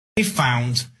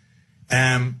found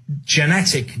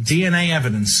genetic DNA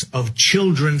evidence of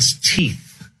children's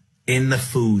teeth in the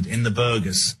food, in the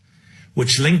burgers,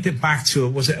 which linked it back to,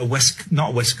 was it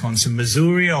not Wisconsin,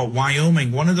 Missouri or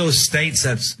Wyoming, one of those states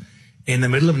that's in the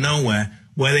middle of nowhere,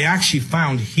 where they actually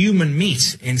found human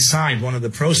meat inside one of the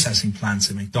processing plants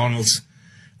at McDonald's.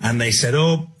 And they said,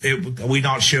 we're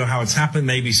not sure how it's happened.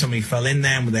 Maybe somebody fell in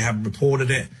there and they haven't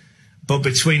reported it. But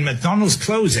between McDonald's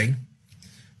closing,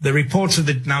 the reports of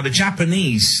the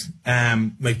Japanese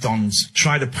McDonald's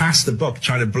try to pass the buck,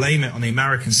 try to blame it on the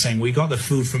Americans, saying, we got the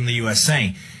food from the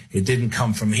USA. It didn't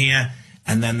come from here.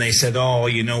 And then they said, oh,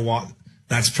 you know what?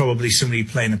 That's probably somebody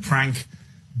playing a prank.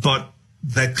 But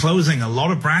they're closing a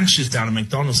lot of branches down at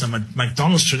McDonald's. And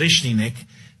McDonald's traditionally, Nick,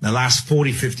 in the last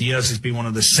 40, 50 years has been one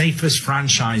of the safest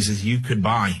franchises you could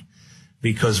buy.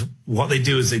 Because what they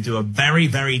do is they do a very,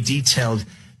 very detailed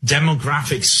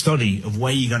demographic study of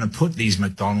where you're going to put these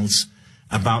McDonald's,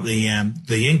 about the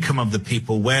income of the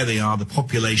people, where they are, the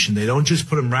population. They don't just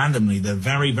put them randomly. They're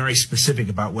very, very specific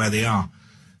about where they are.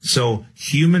 So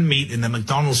human meat in the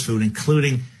McDonald's food,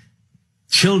 including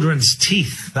children's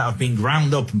teeth that have been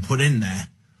ground up and put in there.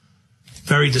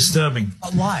 Very disturbing.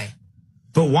 But why?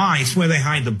 But why? It's where they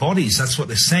hide the bodies. That's what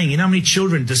they're saying. You know how many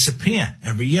children disappear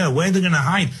every year? Where are they going to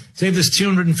hide? Say if there's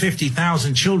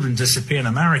 250,000 children disappear in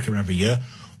America every year,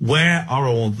 where are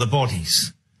all the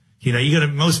bodies? You know,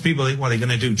 most people, what are they going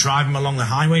to do? Drive them along the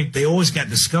highway? They always get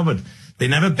discovered. They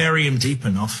never bury them deep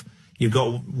enough. You've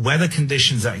got weather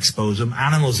conditions that expose them.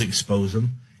 Animals expose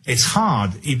them. It's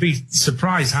hard. You'd be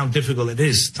surprised how difficult it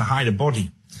is to hide a body.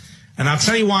 And I'll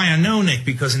tell you why I know, Nick,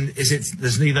 because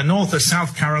there's neither North or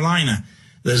South Carolina.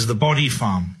 There's the body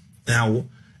farm. Now,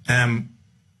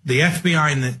 the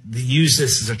FBI they use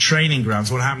this as a training ground.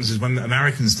 So what happens is when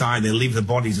Americans die, they leave the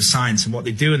bodies to science. And what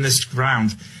they do in this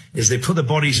ground is they put the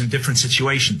bodies in different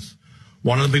situations.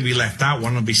 One of them will be left out,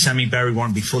 one will be semi-buried, one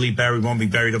will be fully buried, one will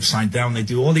be buried upside down. They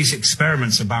do all these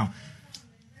experiments about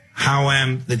how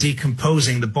the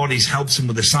decomposing the bodies helps them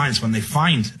with the science when they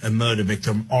find a murder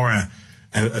victim or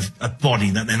a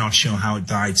body that they're not sure how it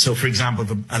died. So, for example,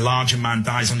 if a larger man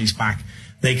dies on his back,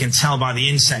 they can tell by the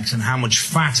insects and how much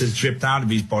fat has dripped out of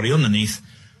his body underneath,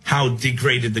 how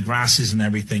degraded the grass is and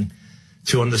everything,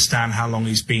 to understand how long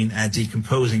he's been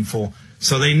decomposing for.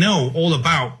 So they know all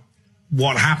about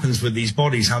what happens with these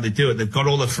bodies, how they do it. They've got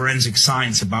all the forensic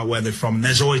science about where they're from. And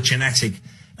there's always genetic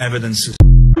evidence